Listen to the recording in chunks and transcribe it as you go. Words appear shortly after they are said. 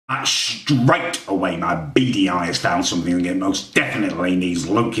Straight away, my beady eye has found something that most definitely needs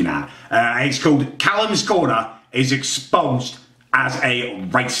looking at. It's called Callum's Corner is exposed as a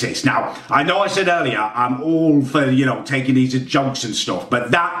racist. Now, I know I said earlier, I'm all for, you know, taking these as jokes and stuff,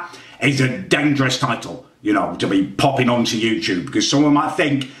 but that is a dangerous title, you know, to be popping onto YouTube, because someone might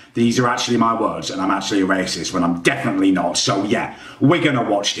think these are actually my words and I'm actually a racist when I'm definitely not. So yeah, we're gonna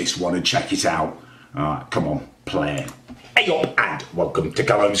watch this one and check it out. Alright, come on, play. Hey up and welcome to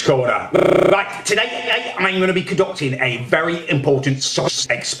Callum's Corner. Right, today I'm going to be conducting a very important sauce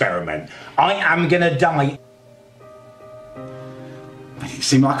experiment. I am going to dye... It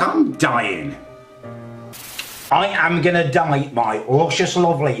seems like I'm dying. I am going to dye my luscious,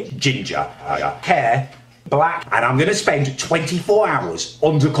 lovely ginger hair black, and I'm going to spend 24 hours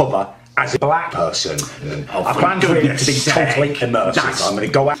undercover as a black person. I plan for it to be totally immersive. I'm going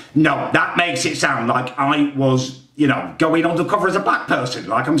to go out... No, that makes it sound like I was, you know, going undercover as a black person,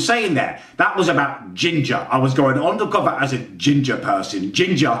 like I'm saying there. That was about ginger. I was going undercover as a ginger person.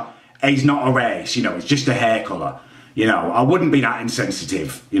 Ginger is not a race, you know, it's just a hair colour. You know, I wouldn't be that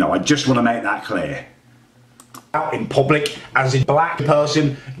insensitive. You know, I just want to make that clear. Out in public as a black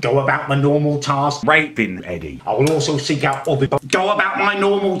person, go about my normal task, raping Eddie. I will also seek out other... Go about my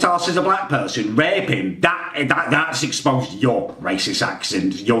normal task as a black person, raping. That's exposed your racist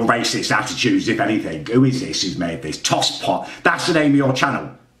accent, your racist attitudes, if anything. Who is this who's made this? Tosspot. That's the name of your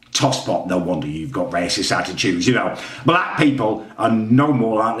channel. Tosspot. No wonder you've got racist attitudes, you know. Black people are no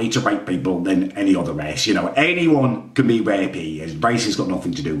more likely to rape people than any other race, you know. Anyone can be rapey. Race has got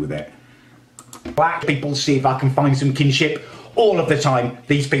nothing to do with it. Black people see if I can find some kinship. All of the time,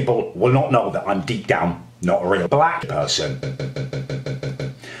 these people will not know that I'm deep down not a real black person.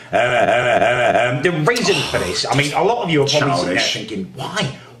 The reason for this, I mean, a lot of you are probably sitting there thinking,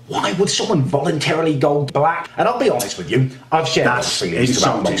 why would someone voluntarily go black? And I'll be honest with you, I've shared those feelings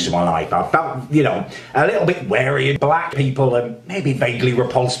throughout most of my life. I felt, you know, a little bit wary of black people and maybe vaguely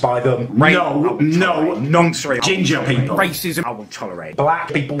repulsed by them. No, nonsense. Ginger people. Racism, I will tolerate.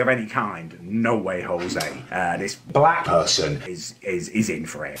 Black people of any kind, no way, Jose. This black person is in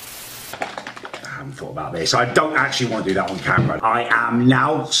for it. I haven't thought about this. I don't actually want to do that on camera. I am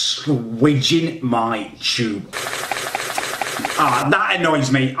now squidging my tube. That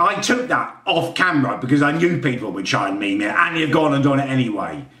annoys me. I took that off camera because I knew people would try and meme me, and you've gone and done it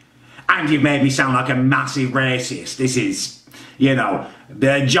anyway. And you've made me sound like a massive racist. This is, you know,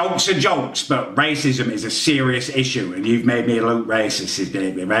 the jokes are jokes, but racism is a serious issue, and you've made me look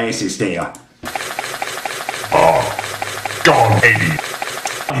racist here. Oh, God, Eddie.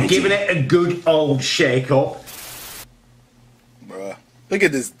 I'm giving it a good old shake up. Bruh, look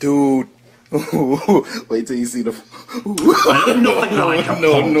at this dude. Wait till you see the... I'm nothing like a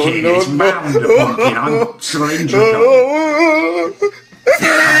pumpkin. It's round a pumpkin. I'm cylindrical.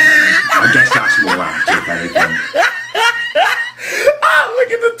 I guess that's more accurate, if anything.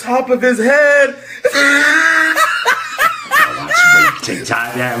 Look at the top of his head. Oh, that's weak,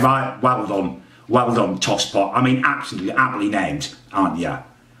 tic-tac. Yeah, right. Well done, Tosspot. I mean, absolutely aptly named, aren't you?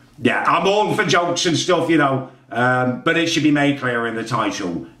 Yeah, I'm all for jokes and stuff, you know. But it should be made clear in the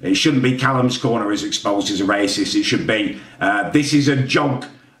title. It shouldn't be Callum's Corner is exposed as a racist. It should be, this is a joke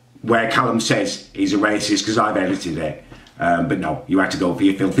where Callum says he's a racist because I've edited it. But no, you had to go for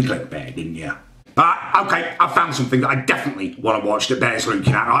your filthy clickbait, didn't you? Okay, I found something that I definitely want to watch that bears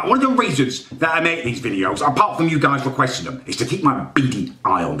looking at. Right, one of the reasons that I make these videos, apart from you guys requesting them, is to keep my beady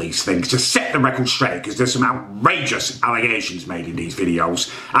eye on these things, to set the record straight, because there's some outrageous allegations made in these videos,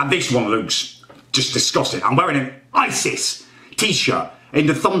 and this one looks just disgusting. I'm wearing an ISIS t-shirt in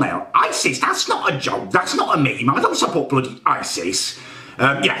the thumbnail. ISIS, that's not a joke, that's not a meme, I don't support bloody ISIS.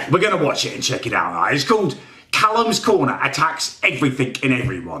 Yeah, we're going to watch it and check it out. Right? It's called Callum's Corner Attacks Everything and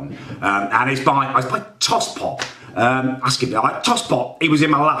Everyone, and it's by Tosspot. Tosspot, he was in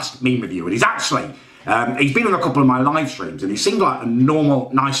my last meme review, and he's actually, he's been on a couple of my live streams, and he seemed like a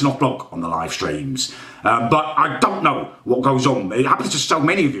normal, nice enough bloke on the live streams. But I don't know what goes on. It happens to so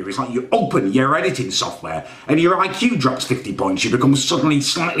many of you. It's like you open your editing software, and your IQ drops 50 points. You become suddenly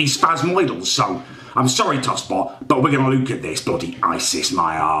slightly spasmoidal. So, I'm sorry, Tosspot, but we're going to look at this bloody ISIS,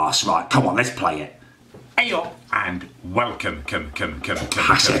 my arse. Right, come on, let's play it. Hey up and welcome,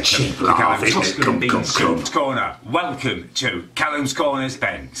 That's a cheap laugh, isn't it? Callum's Corner. Welcome to Callum's Corner's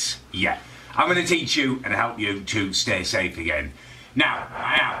events. Yeah, I'm going to teach you and help you to stay safe again.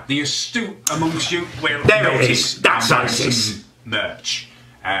 Now, the astute amongst you will notice that's ISIS merch.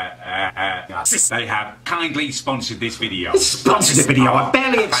 They have kindly sponsored this video. Sponsored the video? I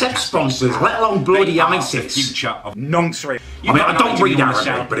barely accept sponsors, let alone bloody ISIS. Future of nonsense. I mean, I don't read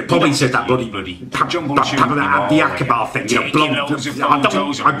Arabic, but it probably says that bloody the Akbar thing. You know,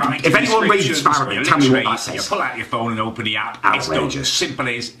 if anyone reads Arabic, tell me what that says. You pull out your phone and open the app. Outrageous. It's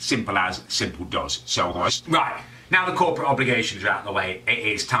simple as, simple does. So, right. Now the corporate obligations are out of the way, it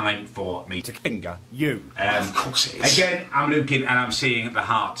is time for me to finger you. Of course it is. Again, I'm looking and I'm seeing the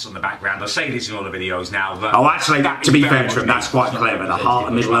hearts on the background. I say this in all the videos now. Oh, actually, to be fair to him, that's quite clever. The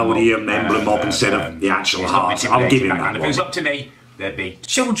heart and Nickelodeon emblem up instead of the actual heart. I'll give him that If it was up to me, there'd be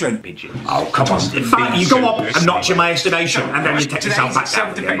children pigeons. Oh, come on. In fact, you go up a notch in my estimation and then you take yourself back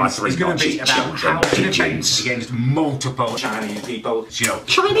down again by 3 notches. Children pigeons. Against multiple Chinese people. You know,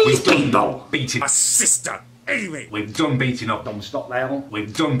 Chinese people? Beating my sister. Anyway, we've done beating up Tom Stockdale.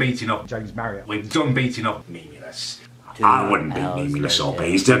 We've done beating up James Marriott. We've done beating up Meaningless. I wouldn't beat Meaningless or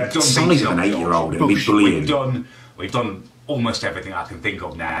be. He's the size of an 8-year-old and be bullying. We've done almost everything I can think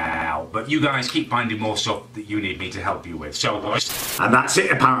of now. But you guys keep finding more stuff that you need me to help you with. So, and that's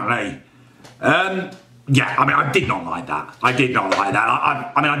it, apparently. Yeah, I mean, I did not like that. I did not like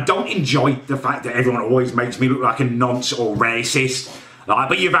that. I mean, I don't enjoy the fact that everyone always makes me look like a nonce or racist.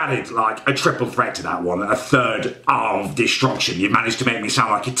 But you've added like a triple threat to that one, a third arm of destruction. You've managed to make me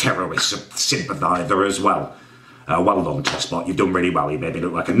sound like a terrorist sympathiser as well. Well done, Tosspot. You've done really well. You made me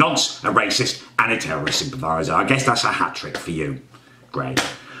look like a nonce, a racist, and a terrorist sympathiser. I guess that's a hat trick for you. Great.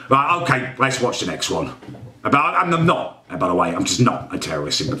 Right, okay, let's watch the next one. I'm not, by the way, I'm just not a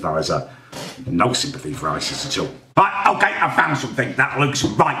terrorist sympathiser. No sympathy for ISIS at all. Right, okay, I found something that looks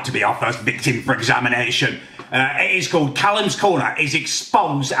right to be our first victim for examination. It is called Callum's Corner is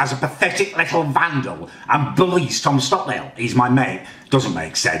exposed as a pathetic little vandal and bullies Tom Stockdale. He's my mate. Doesn't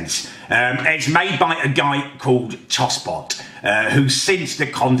make sense. It's made by a guy called Tosspot, who since the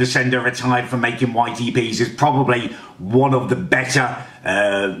Condescender retired from making YTPs is probably one of the better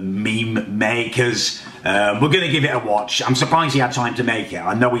meme makers. We're going to give it a watch. I'm surprised he had time to make it.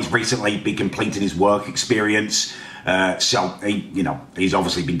 I know he's recently been completing his work experience, so he's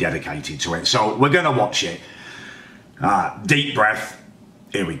obviously been dedicated to it. So we're going to watch it. Deep breath.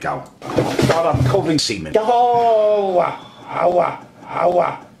 Here we go. God, I'm covering semen.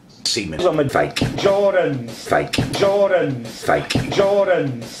 Semen. Fake. Jordan's. Fake. Jordan's. Fake.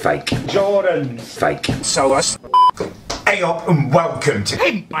 Jordan's. Fake. Jordan's. Fake. So us. Hey up and welcome to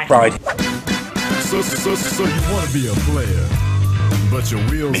Pride. So you want to be a player, but your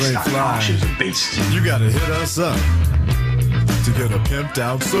wheels ain't flying. Beast. You gotta hit us up to get a pimped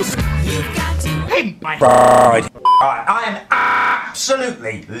out. Pride. I am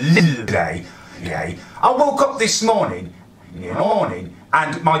absolutely livid today. Okay. I woke up this morning,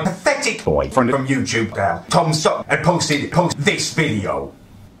 and my pathetic boy from YouTube, Tom Stock, had posted this video.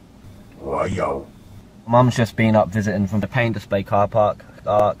 Oh, yo. Mum's just been up visiting from the paint display car park.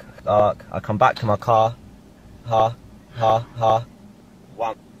 Dark. I come back to my car.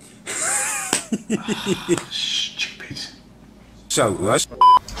 One. Stupid. So,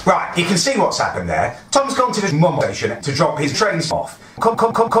 right, you can see what's happened there. Tom's gone to the mum station to drop his trains off.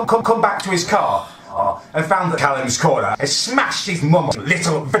 Come back to his car. And found that Callum's Corner has smashed his mum's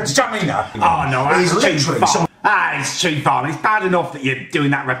little vagina. Oh no, he's literally it's too far. It's bad enough that you're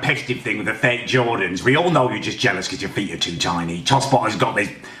doing that repetitive thing with the fake Jordans. We all know you're just jealous because your feet are too tiny. Tosspot has got this,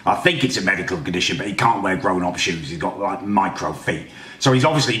 I think it's a medical condition, but he can't wear grown-up shoes. He's got like micro feet. So he's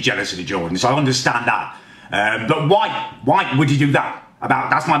obviously jealous of the Jordans. So I understand that. But why would you do that?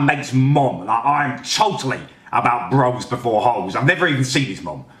 That's my mate's mum. Like, I'm totally about bros before hoes. I've never even seen his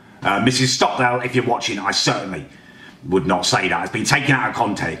mum. Mrs. Stockdale, if you're watching, I certainly would not say that. It's been taken out of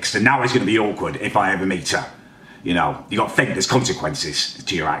context, and now it's going to be awkward if I ever meet her. You know, you got to think there's consequences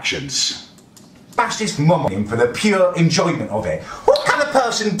to your actions. Bashed his mum on him for the pure enjoyment of it. What kind of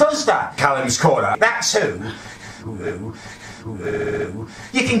person does that? Callum's Corner. That's who.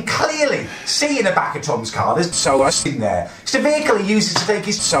 You can clearly see in the back of Tom's car there's SOAS in there. It's the vehicle he uses to take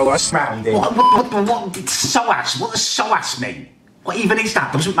his SOAS round in. What SOAS? What does SOAS mean? What even is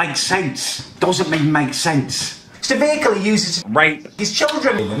that? Doesn't make sense. Doesn't make sense. It's the vehicle he uses to rape his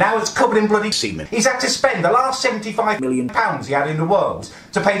children in, and now it's covered in bloody semen. He's had to spend the last £75 million he had in the world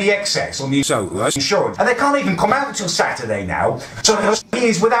to pay the excess on the insurance. And they can't even come out until Saturday now. So he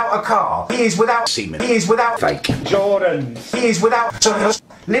is without a car. He is without semen. He is without fake Jordan's. He is without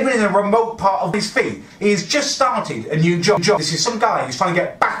living in a remote part of his feet. He has just started a new job. This is some guy who's trying to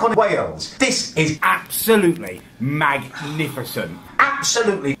get back on Wales. This is absolutely magnificent.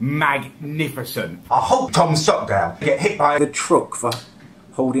 Absolutely magnificent. I hope Tom Stockdale get hit by the truck for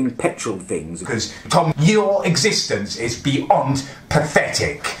holding petrol things, because Tom, your existence is beyond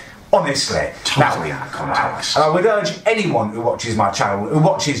pathetic. Honestly. Totally out of context. And I would urge anyone who watches my channel, who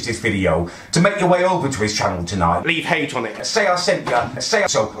watches this video, to make your way over to his channel tonight. Leave hate on it. Say I sent you, say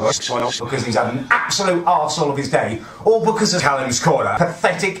so because he's had an absolute arsehole of his day, or because of Callum's Corner.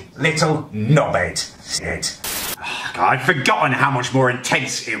 Pathetic little knobhead. I'd forgotten how much more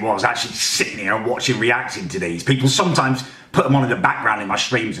intense it was actually sitting here and watching reacting to these. People sometimes put them on in the background in my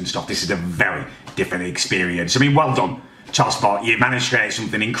streams and stuff. This is a very different experience. I mean, well done, Tosspot. You managed to create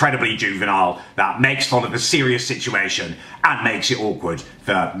something incredibly juvenile that makes fun of a serious situation and makes it awkward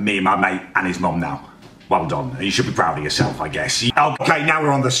for me and my mate and his mum now. Well done. You should be proud of yourself, I guess. Okay, now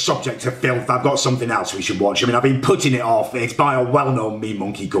we're on the subject of filth. I've got something else we should watch. I mean, I've been putting it off. It's by a well-known meme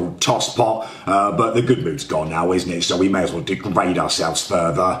monkey called Tosspot, but the good mood's gone now, isn't it? So we may as well degrade ourselves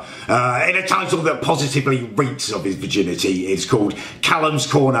further. In a title that positively reeks of his virginity, it's called Callum's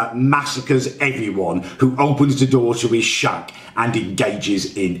Corner Massacres Everyone Who Opens the Door to His Shack and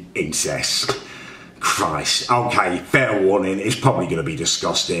Engages in Incest. Christ. Okay, fair warning. It's probably going to be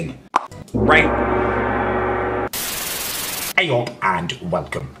disgusting. Right. Hey up and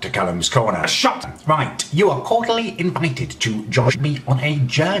welcome to Callum's Corner. Shut! Right, you are cordially invited to join me on a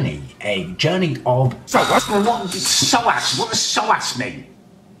journey of... What does SOAS mean?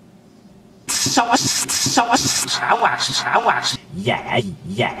 Yeah.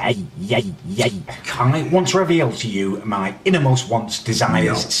 I want to reveal to you my innermost wants,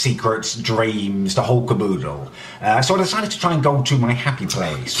 desires, secrets, dreams, the whole caboodle. So I decided to try and go to my happy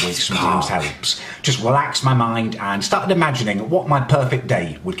place with some dreams helps. Just relax my mind and started imagining what my perfect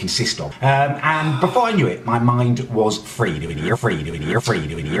day would consist of. And before I knew it, my mind was free doing here.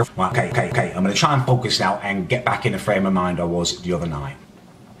 Well, okay, I'm going to try and focus now and get back in the frame of mind I was the other night.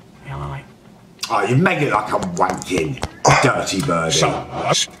 Alright. Oh, you make it like I'm wanking, dirty birdie. So,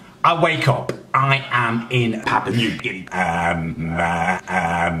 I wake up. I am in Papua New Guinea. I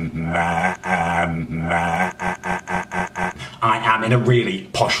am in a really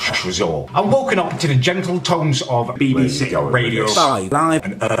posh resort. I'm woken up to the gentle tones of BBC Radio 5 Live,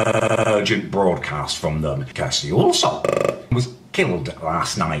 an urgent broadcast from them. Kirsty also was killed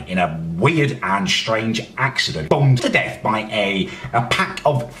last night in a weird and strange accident, bombed to death by a pack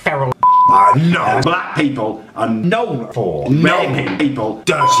of feral. No, black people are known for raping people,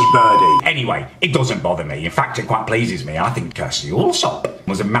 dirty birdie. Anyway, it doesn't bother me. In fact, it quite pleases me. I think Kirsty also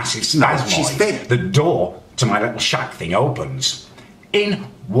was a massive spasmoid. She's fit. The door to my little shack thing opens. In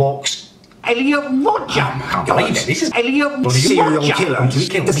walks Elliot Roger. I can't believe it. This is Elliot Serial killer.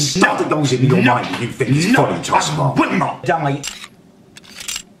 The stuff that goes into your mind that you think is funny, Tosspot. Will not die.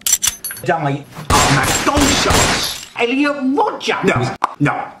 Gunshots. Elliot Roger. No.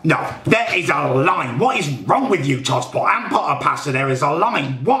 There is a line. What is wrong with you, Tosspot? And Potter Pastor, there is a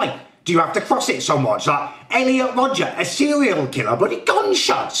line. Why do you have to cross it so much? Like, Elliot Roger, a serial killer, bloody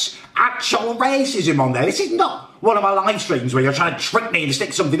gunshots. Actual racism on there. This is not one of my live streams where you're trying to trick me and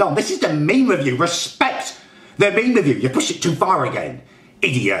stick something on. This is the meme review. Respect the meme review. You push it too far again.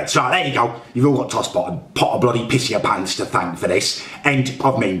 Idiots. Right, there you go. You've all got Tosspot and Potter bloody piss your pants to thank for this. End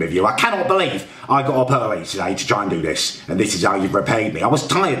of meme review. I cannot believe I got up early today to try and do this, and this is how you've repaid me. I was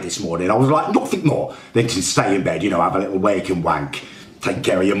tired this morning. I was like, nothing more than to stay in bed, you know, have a little wake and wank, take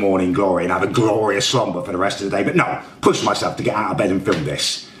care of your morning glory and have a glorious slumber for the rest of the day. But no, push myself to get out of bed and film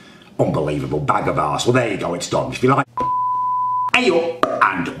this. Unbelievable bag of arse. Well, there you go. It's done. If you like... Hey up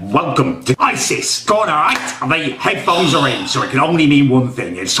and welcome to ISIS Corner, right? And the headphones are in, so it can only mean one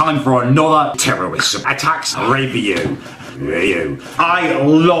thing. It's time for another terrorist attacks review. I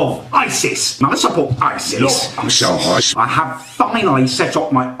love ISIS. Now let's support ISIS. I'm so hot. I have finally set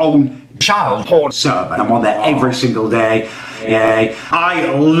up my own child porn server. I'm on there every single day. Yeah.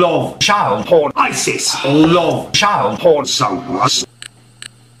 I love child porn. ISIS love child porn so much.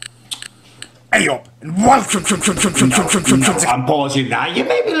 Hey up, and welcome to... I'm pausing now. You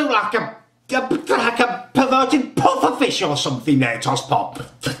made me look like a perverted pufferfish or something there, Tosspot.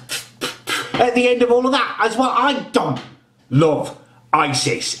 At the end of all of that, that's what I don't love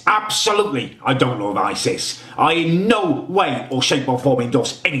ISIS. Absolutely, I don't love ISIS. I in no way or shape or form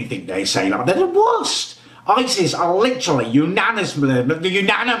endorse anything they say. Like, they're the worst. ISIS are literally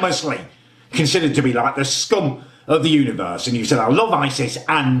unanimously considered to be like the scum of the universe. And you said, I love ISIS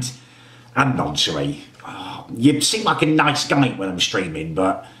and nonchalant. Oh, you seem like a nice guy when I'm streaming,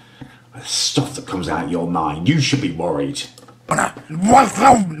 but the stuff that comes out of your mind, you should be worried.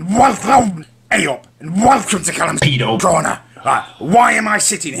 Welcome, hey up, and welcome to Callum's Pedo Corner. Why am I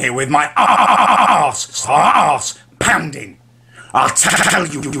sitting here with my arse pounding? I'll tell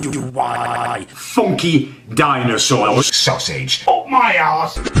you why. Funky dinosaur sausage. Up my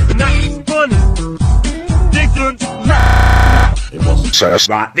arse. Nothing funny. Different. It wasn't. So,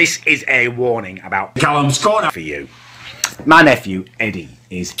 right, this is a warning about Callum's Corner for you. My nephew, Eddie,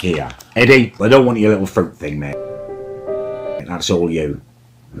 is here. Eddie, I don't want your little fruit thing, mate. That's all you.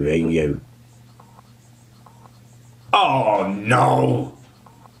 Really you. Oh, no.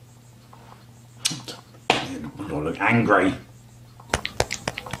 You look angry.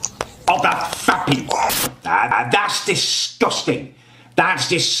 Oh, that fapping. That's disgusting. That's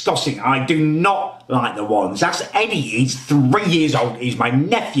disgusting. I do not like the ones. That's Eddie. He's 3 years old. He's my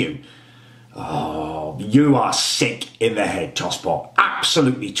nephew. Oh, you are sick in the head, Tosspot.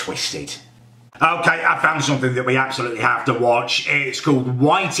 Absolutely twisted. Okay, I found something that we absolutely have to watch. It's called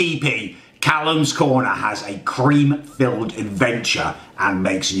YTP. Callum's Corner has a cream-filled adventure and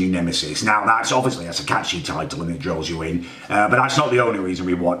makes a new nemesis. Now, that's a catchy title and it draws you in, but that's not the only reason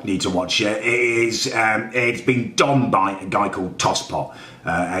we need to watch it. It's been done by a guy called Tosspot,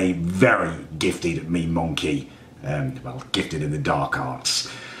 a very gifted meme monkey. Well, gifted in the dark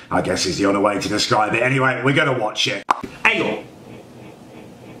arts, I guess is the only way to describe it. Anyway, we're going to watch it. Ale.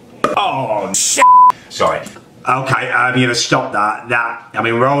 Oh, shit. Sorry. Okay, I'm going to stop that. I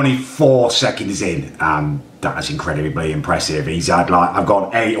mean, we're only 4 seconds in. That's incredibly impressive. He's had, like, I've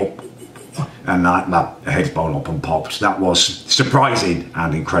got 8 up and like, my head's blown up and popped. That was surprising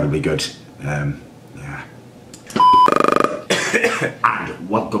and incredibly good. Yeah. And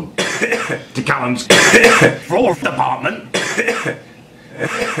welcome to Callum's floor department.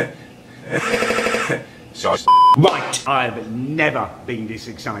 So, right, I've never been this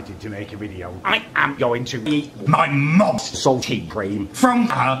excited to make a video. I am going to eat my mom's salty cream from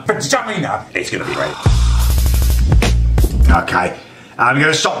her vagina. It's going to be great. Okay, I'm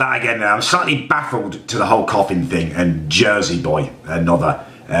going to stop that again now. I'm slightly baffled to the whole coughing thing, and Jersey Boy, another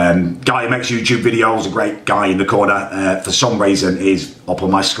guy who makes YouTube videos, a great guy in the corner, for some reason is up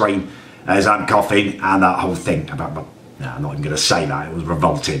on my screen as I'm coughing, and that whole thing about, no, I'm not even going to say that, it was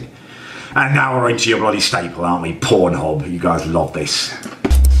revolting. And now we're into your bloody staple, aren't we? Pornhub. You guys love this.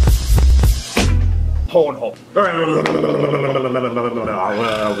 Pornhub.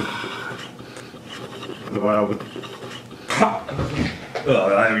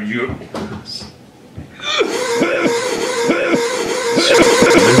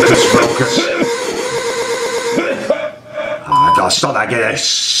 I gotta stop that again. There's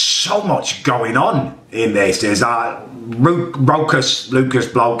so much going on in this. There's Lucas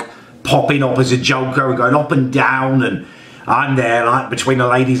bloke popping up as a joker and going up and down, and I'm there like between the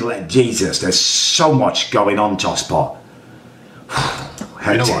ladies like Jesus. There's so much going on, Tosspot.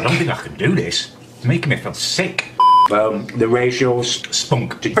 You know what, I don't think I can do this. It's making me feel sick. The ratio's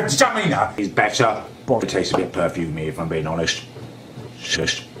spunk to vagina is better, but it tastes a bit perfumey if I'm being honest.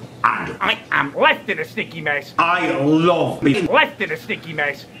 Just. And I am left in a sticky mess. I love being left in a sticky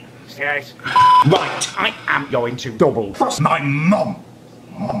mess. Yes. Right, I am going to double cross my mum.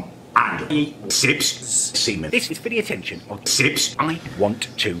 And eat sips semen. This is for the attention of sips. I want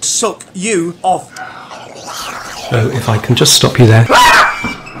to Suck you off. So if I can just stop you there.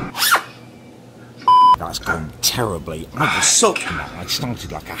 That's gone terribly. I was sucking that. I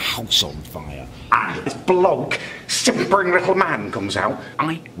started like a house on fire. And this bloke, simpering little man, comes out.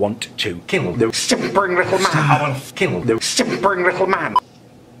 I want to kill the simpering little man. I want to kill the simpering little man.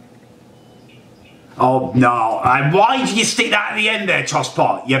 Oh no, why did you stick that at the end there,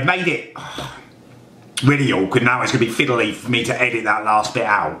 Tosspot? You've made it really awkward. Now it's going to be fiddly for me to edit that last bit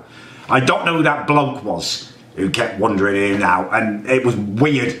out. I don't know who that bloke was who kept wandering in and out, and it was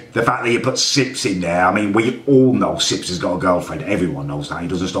weird the fact that you put Sips in there. I mean, we all know Sips has got a girlfriend. Everyone knows that. He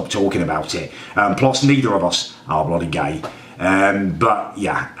doesn't stop talking about it. Plus, neither of us are bloody gay. But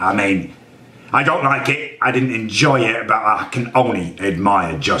yeah, I mean, I don't like it, I didn't enjoy it, but I can only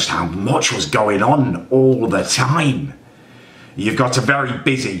admire just how much was going on all the time. You've got a very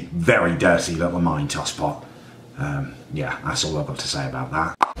busy, very dirty little mind, Tosspot. Yeah, that's all I've got to say about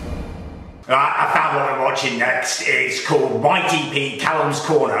that. I found what we're watching next. It's called YTP Callum's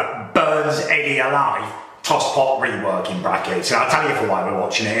Corner Burns Eddie Alive Tosspot rework in brackets. And I'll tell you for why we're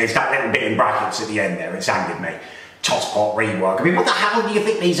watching it. It's that little bit in brackets at the end there. It's angered me. Tosspot rework. I mean, what the hell do you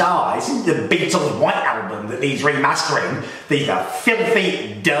think these are? This is the Beatles White Album that needs remastering. These are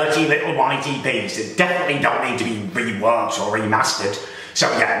filthy, dirty little YTPs that definitely don't need to be reworked or remastered. So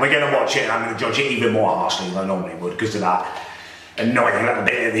yeah, we're going to watch it and I'm going to judge it even more harshly than I normally would because of that annoying little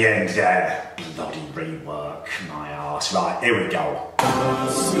bit at the end there. Bloody rework, my arse. Right, here we go.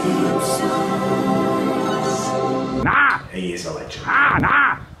 Nah! He is a legend.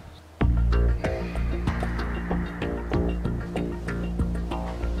 Nah!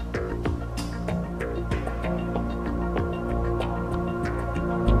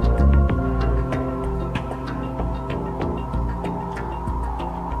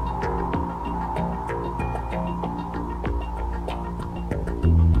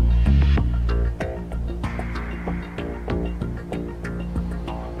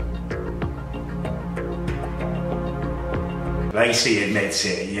 At least he admits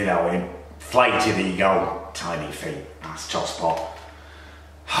it, you know, inflated ego, tiny feet. That's Tosspot.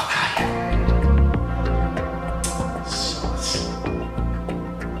 Okay.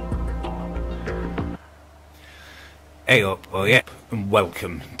 Hey up, oh yeah, and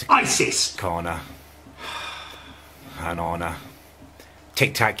welcome to ISIS Corner. An honour.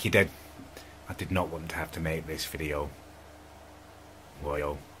 Tic Tac, you dead. I did not want to have to make this video.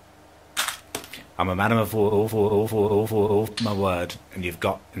 Well, I'm a man of my word, and you've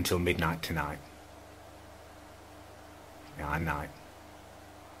got until midnight tonight. Yeah, night.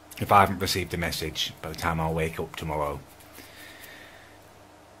 If I haven't received a message by the time I wake up tomorrow.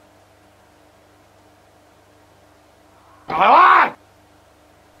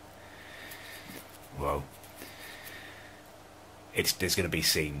 Well, there's going to be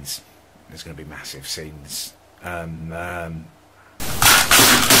scenes. There's going to be massive scenes. There's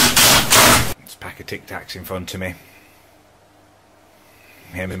a pack of Tic Tacs in front of me.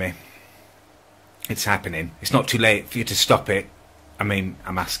 Hear me? It's happening. It's not too late for you to stop it. I mean,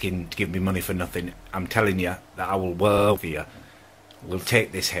 I'm asking to give me money for nothing. I'm telling you that I will work for you. We'll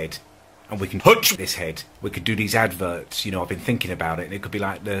take this head and we can touch this head. We could do these adverts. You know, I've been thinking about it. It could be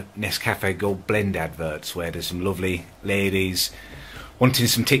like the Nescafe Gold Blend adverts where there's some lovely ladies wanting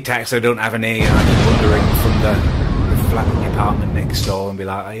some Tic Tacs they don't have any, and I'm just wandering from the flat apartment next door and be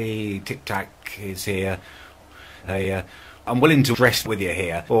like, hey, Tic Tac is here. I'm willing to rest with you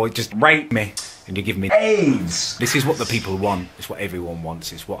here, or just rape me and you give me AIDS. This is what the people want. It's what everyone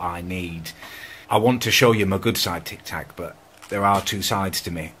wants. It's what I need. I want to show you my good side, Tic Tac, but there are two sides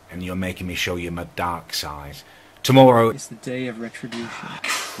to me, and you're making me show you my dark side. Tomorrow it's the day of retribution.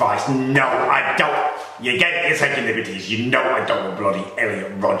 Christ, no, I don't. You're taking liberties. You know I don't want bloody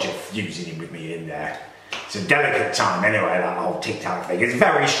Elliot Roger fusing him with me in there. It's a delicate time anyway, that whole Tic Tac thing. It's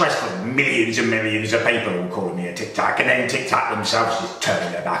very stressful. Millions and millions of people all calling me a Tic Tac, and then Tic Tac themselves just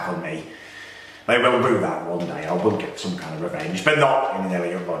turning their back on me. They will do that one day. I will get some kind of revenge, but not in an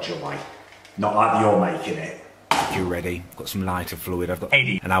Elliot Roger way. Not like you're making it. You ready? I've got some lighter fluid. I've got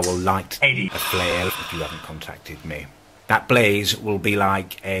 80, and I will light a flare if you haven't contacted me. That blaze will be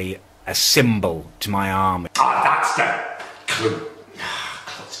like a symbol to my army. Ah, that's the clue.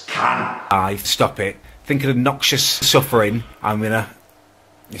 I stop it. Think of the noxious suffering. I'm gonna.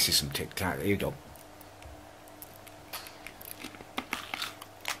 This is some Tic Tac. Here you go.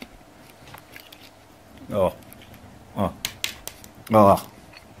 Oh.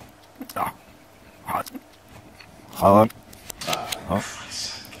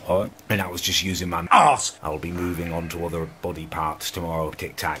 And I was just using my arse. I'll be moving on to other body parts tomorrow,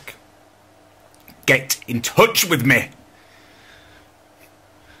 Tic Tac. Get in touch with me.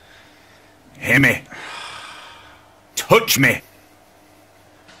 Hear me. Touch me.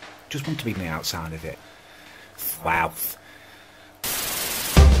 Just want to be on the outside of it. Wow.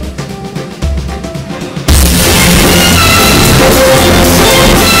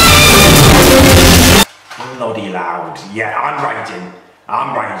 Bloody loud. Yeah, I'm raging.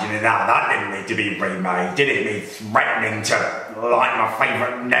 I'm raging at that. That didn't need to be remade, did it? Me threatening to light my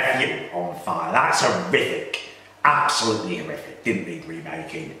favourite nephew on fire. That's horrific. Absolutely horrific. Didn't need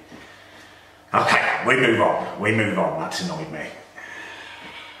remaking. Okay, we move on. That's annoyed me.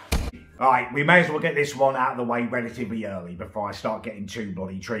 Right, we may as well get this one out of the way relatively early before I start getting too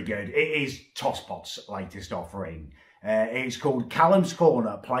bloody triggered. It is Tosspot's latest offering. It's called Callum's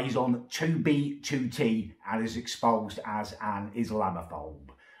Corner, plays on 2B2T and is exposed as an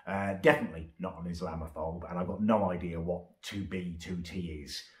Islamophobe. Definitely not an Islamophobe, and I've got no idea what 2B2T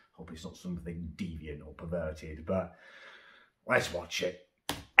is. Hope it's not something deviant or perverted, but let's watch it.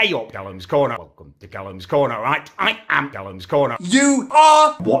 Hey up, Callum's Corner. Welcome to Callum's Corner, right? I am Callum's Corner. You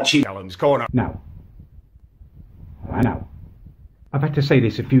are watching Callum's Corner. Now, I know. I've had to say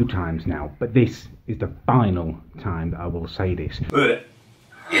this a few times now, but this is the final time that I will say this.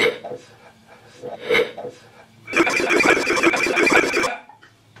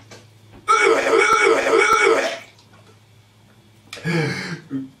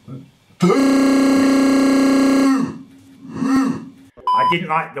 I didn't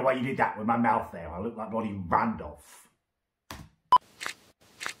like the way you did that with my mouth there. I look like bloody Randolph.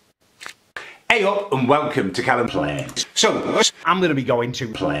 Hey up and welcome to Callum Play. So, I'm going to be going to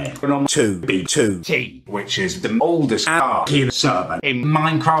play on 2B2T, which is the oldest arcade server in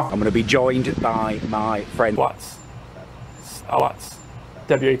Minecraft. I'm going to be joined by my friend Watts. Watts.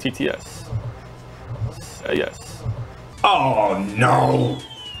 W-A-T-T-S. Yes. Oh no!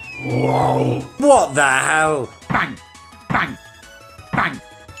 Whoa! What the hell? Bang! Bang! Bang!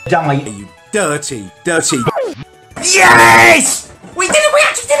 Die, you dirty. Yes! We did it! We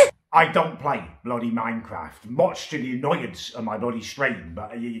actually did it! I don't play bloody Minecraft, much to the annoyance of my bloody stream,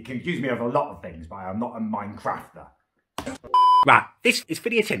 but you can accuse me of a lot of things, but I'm not a Minecrafter. Right, this is for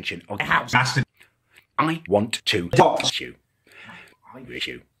the attention of the house bastard. I want to talk to you.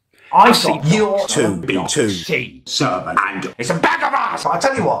 I got your to be to see servant and it's a bag of ass. I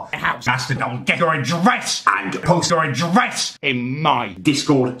tell you what, house bastard, I'll get your address and post your address in my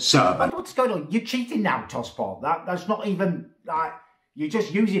Discord server. What's going on? You're cheating now, Tosspot. That's not even like you're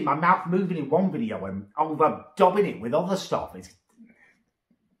just using my mouth moving in one video and overdubbing it with other stuff.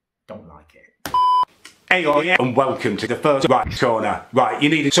 Don't like it. Hey, and welcome to the first right corner. Right, you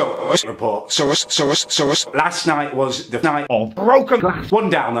need a source report. Source. Last night was the night of broken glass. One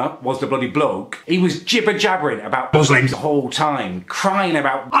downer was the bloody bloke. He was jibber-jabbering about Muslims the whole time, crying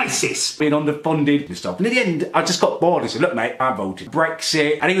about ISIS being underfunded and stuff. And in the end, I just got bored and said, look, mate, I voted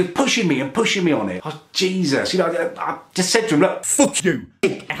Brexit. And he was pushing me on it. Oh, Jesus. You know, I just said to him, look, fuck you.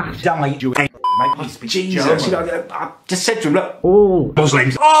 Die, you Jesus, you know, I just said to him, look, all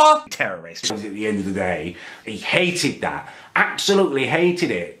Muslims are terrorists. At the end of the day, he hated that, absolutely hated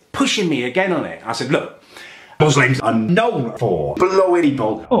it, pushing me again on it. I said, look, Muslims are known for blowing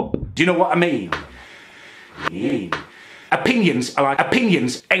people up. Do you know what I mean? Opinions are like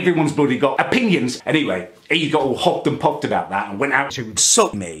opinions. Everyone's bloody got opinions. Anyway, he got all hopped and popped about that and went out to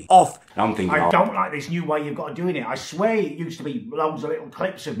suck me off. I'm thinking, I don't like this new way you've got of doing it. I swear it used to be loads of little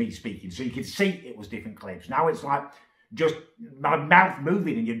clips of me speaking, so you could see it was different clips. Now it's like just my mouth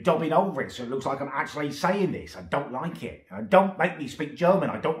moving and you're dubbing over it, so it looks like I'm actually saying this. I don't like it. Don't make me speak German.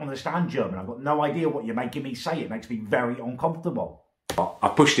 I don't understand German. I've got no idea what you're making me say. It makes me very uncomfortable. I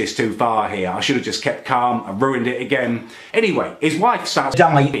pushed this too far here. I should have just kept calm. I ruined it again. Anyway, his wife starts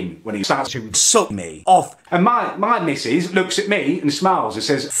dying when he starts to suck me off. And my missus looks at me and smiles and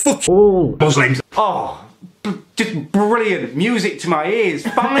says, fuck all Muslims. Oh, just brilliant music to my ears.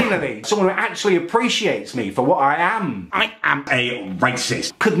 Finally, someone who actually appreciates me for what I am. I am a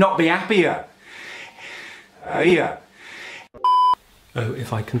racist. Could not be happier. Yeah. Oh,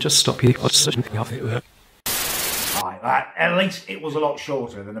 if I can just stop you. At least it was a lot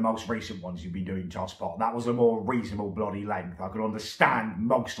shorter than the most recent ones you've been doing, Tosspot. That was a more reasonable bloody length. I could understand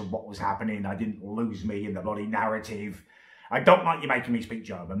most of what was happening. I didn't lose me in the bloody narrative. I don't like you making me speak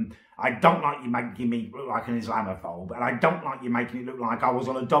German. I don't like you making me look like an Islamophobe. And I don't like you making it look like I was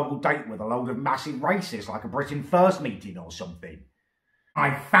on a double date with a load of massive racists, like a Britain First meeting or something.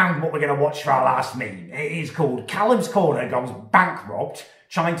 I found what we're going to watch for our last meme. It is called Callum's Corner Goes Bankrupt,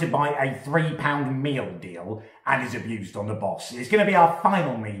 trying to buy a £3 meal deal and is abused on the boss. It's going to be our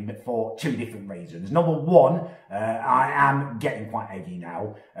final meme for two different reasons. Number one, I am getting quite eggy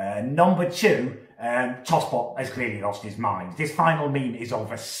now. Number two, Tosspot has clearly lost his mind. This final meme is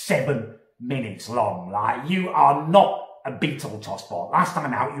over 7 minutes long. Like, you are not a Beatle, Tosspot. Last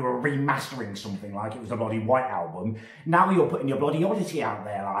time out, you were remastering something like it was a bloody White Album. Now you're putting your bloody Odyssey out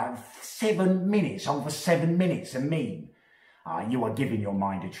there, like 7 minutes, over 7 minutes, a meme. You are giving your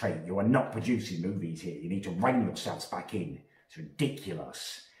mind a treat. You are not producing movies here. You need to rein yourselves back in. It's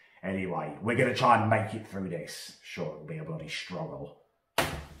ridiculous. Anyway, we're going to try and make it through this. Sure, it'll be a bloody struggle.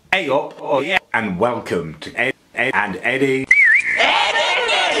 Hey up, oh yeah, and welcome to Ed and Eddie.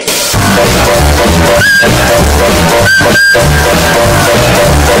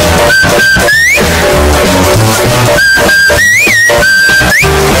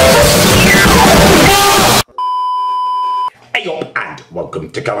 Hey up, and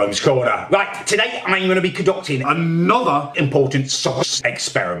welcome to Callum's Corner. Right, today I'm going to be conducting another important sauce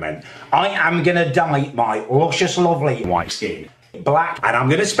experiment. I am going to dye my luscious, lovely white skin black, and I'm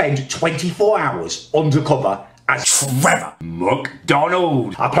going to spend 24 hours undercover as Trevor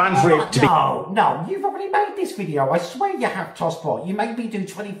McDonald. I plan for it to be... No, you've already made this video. I swear you have, Tosspot. You made me do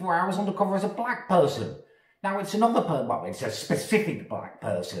 24 hours undercover as a black person. Now it's another person, well, it's a specific black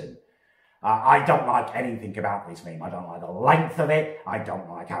person. I don't like anything about this meme. I don't like the length of it. I don't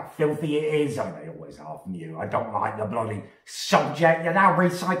like how filthy it is. I mean, they always are from you. I don't like the bloody subject. You're now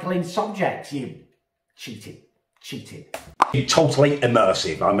recycling subjects. You cheated. Totally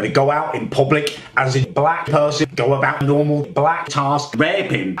immersive. I'm going to go out in public as a black person, go about normal black tasks,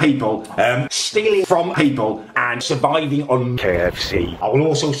 raping people, stealing from people, and surviving on KFC. I will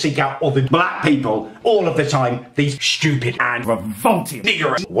also seek out other black people all of the time. These stupid and revolting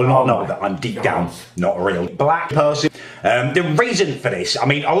niggers will not know that I'm deep down not a real black person. The reason for this, I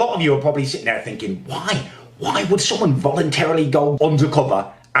mean, a lot of you are probably sitting there thinking, why would someone voluntarily go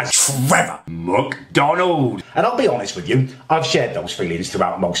undercover as Trevor McDonald. And I'll be honest with you, I've shared those feelings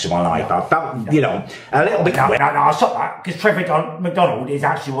throughout most of my life. I felt, you know, a little bit... No, I'll stop that, because Trevor McDonald is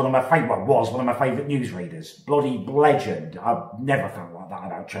actually one of my favourite, was one of my favourite newsreaders. Bloody legend. I've never felt like that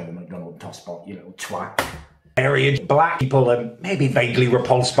about Trevor McDonald, Tosspot, you little twat. Black people and maybe vaguely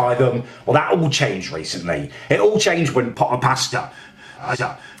repulsed by them. Well, that all changed recently. It all changed when Potter Pastor, as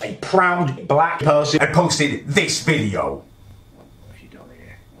a proud black person, I posted this video. What have you done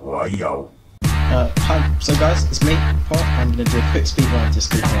here? Oh, yo. Hi, so guys, it's me, Pot. I'm going to do a quick speed run to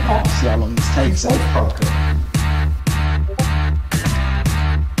speed run, see how long this takes.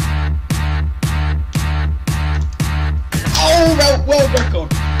 Oh, world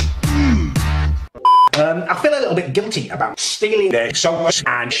record! I feel a little bit guilty about stealing their socks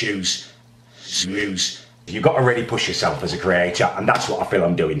and shoes. You've got to really push yourself as a creator, and that's what I feel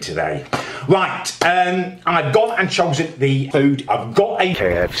I'm doing today. Right, I've gone and chosen the food. I've got a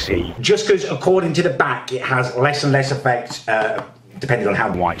KFC. Just because, according to the back, it has less and less effect, depending on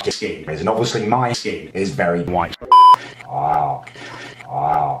how white your skin is. And obviously my skin is very white. Alright,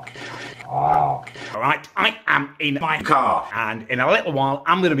 I am in my car, and in a little while,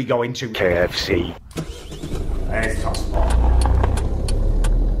 I'm going to be going to KFC. There's Tosspot.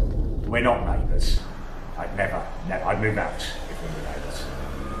 We're not neighbours. I'd never, I'd move out if we were neighbours.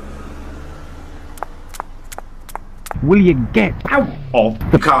 Will you get out of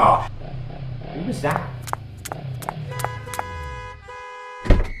the car? Who was that?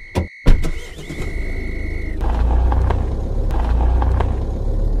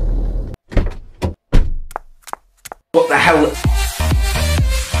 What the hell?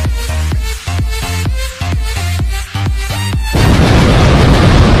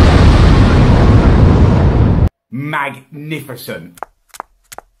 Magnificent.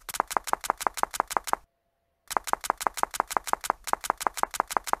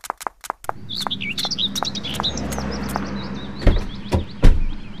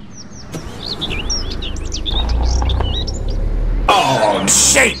 Oh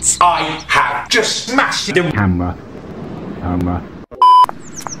shit! I have just smashed the Camera.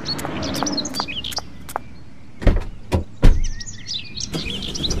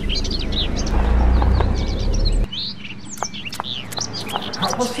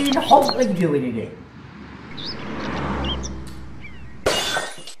 What's he Huntley doing in it?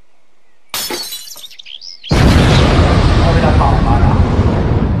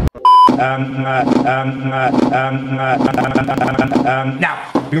 Now,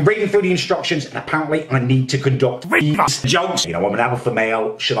 I've been reading through the instructions, and apparently I need to conduct reverse jokes. You know, I'm an alpha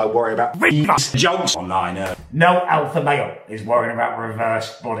male. Should I worry about reverse jokes online? No alpha male is worrying about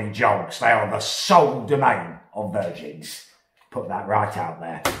reverse bloody jokes. They are the sole domain of virgins. Put that right out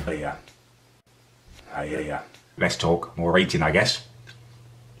there. Yeah. Let's talk more eating, I guess.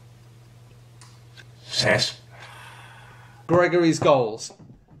 Cess. Gregory's goals.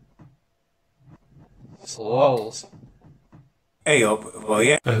 Swoles. Hey up, well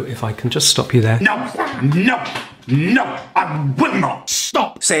yeah. Oh, if I can just stop you there. No, I will not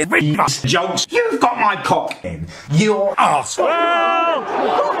stop saying reverse jokes. You've got my cock in your arse. Well,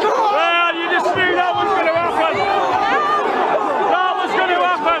 you just knew that was going to happen. That was going to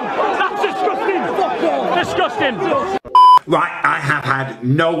happen. That's disgusting. Right, I have had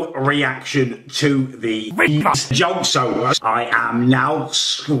no reaction to the reverse joke, so I am now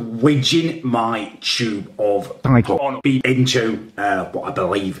switching my tube of on into what I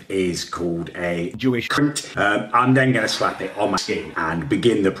believe is called a Jewish print. I'm then going to slap it on my skin and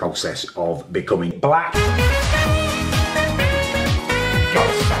begin the process of becoming black.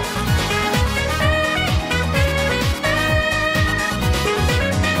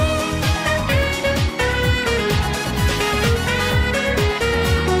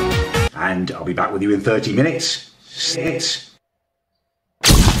 And I'll be back with you in 30 minutes.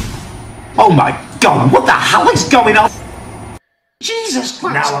 Oh my God, what the hell is going on? Jesus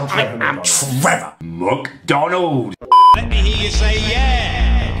Christ, Now I am Trevor McDonald. Let me hear you say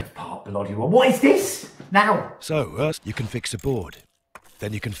yeah. Bloody well. What is this? Now. So, you can fix a board.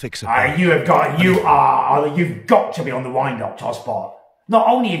 Then you can fix a You've got to be on the wind-up, Tosspot. Not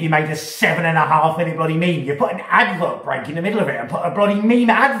only have you made a 7.5 minute bloody meme, you put an advert break in the middle of it and put a bloody meme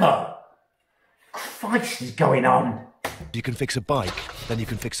advert. Christ is going on. You can fix a bike, then you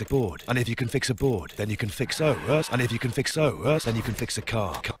can fix a board. And if you can fix a board, then you can fix and if you can fix then you can fix a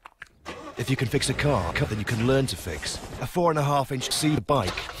car. If you can fix a car, then you can learn to fix a 4.5-inch sea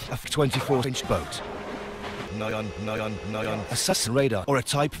bike, a 24-inch boat, a Cessna radar, or a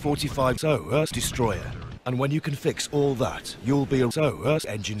Type 45 destroyer. And when you can fix all that, you'll be a engineer.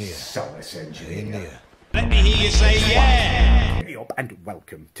 Engineer. Let me hear you say yeah. up and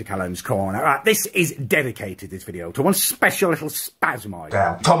welcome to Callum's Corner. Right, this is dedicated, this video, to one special little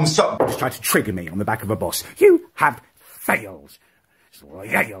spasmoid. Tom Sutton just tried to trigger me on the back of a bus. You have failed.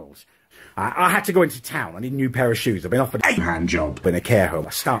 Yales. I had to go into town. I need a new pair of shoes. I've been offered a hand job in a care home. I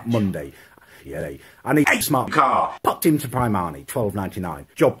start Monday. Yeah, I need a smart car. Popped him to Primani, $12.99.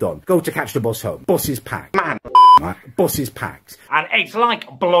 Job done. Go to catch the bus home. Bus is packed. Man, right? Bus is packed. And it's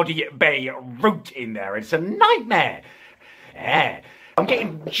like bloody Beirut in there. It's a nightmare. Yeah. I'm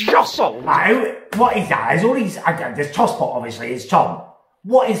getting jostled. Oh, what is that? There's all these... there's Tosspot, obviously. It's Tom.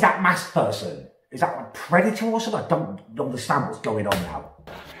 What is that masked person? Is that a predator or something? I don't understand what's going on now.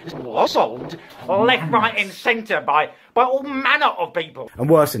 Jostled left, right and centre by all manner of people. And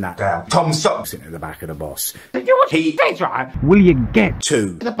worse than that, Tom Sutton sitting at the back of the bus. He did, right? Will you get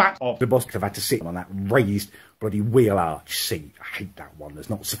to the back of the bus? I've had to sit on that raised bloody wheel arch seat. I hate that one.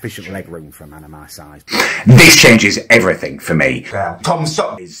 There's not sufficient leg room for a man of my size. This changes everything for me. Tom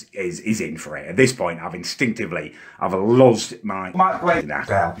Sutton is in for it. At this point, I've lost my brain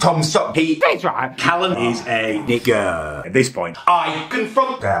now. Tom Sutton. He did, right? Callum is a nigger. At this point, I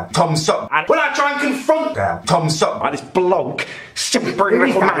confront Tom Sutton. And when I try and confront Tom Sutton, like this bloke, simpering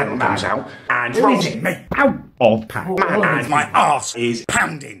little man comes out and throws me out of pack. And my arse is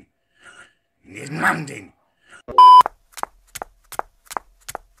pounding. It's pounding.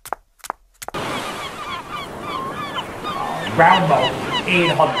 Round Malt,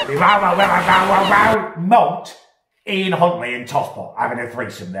 Ian Huntley. Round Malt, Ian Huntley and Tosspot having a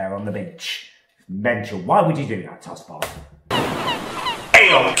threesome there on the beach. Mental. Why would you do that, Tosspot?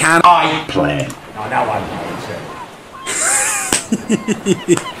 Can I play? I know I'm playing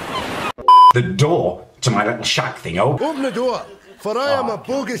too. The door to my little shack thing open. Open the door, for I am a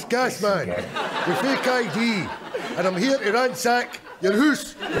bogus gas man with fake ID, and I'm here to ransack your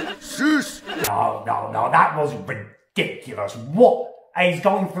house. No, that was ridiculous. What is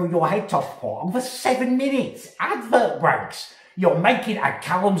going through your head, Tosspot? Over 7 minutes. Advert breaks. You're making a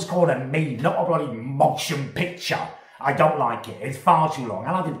Callum's Corner meme, not a bloody motion picture. I don't like it. It's far too long,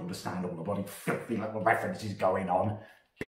 and I didn't understand all the bloody filthy little references going on.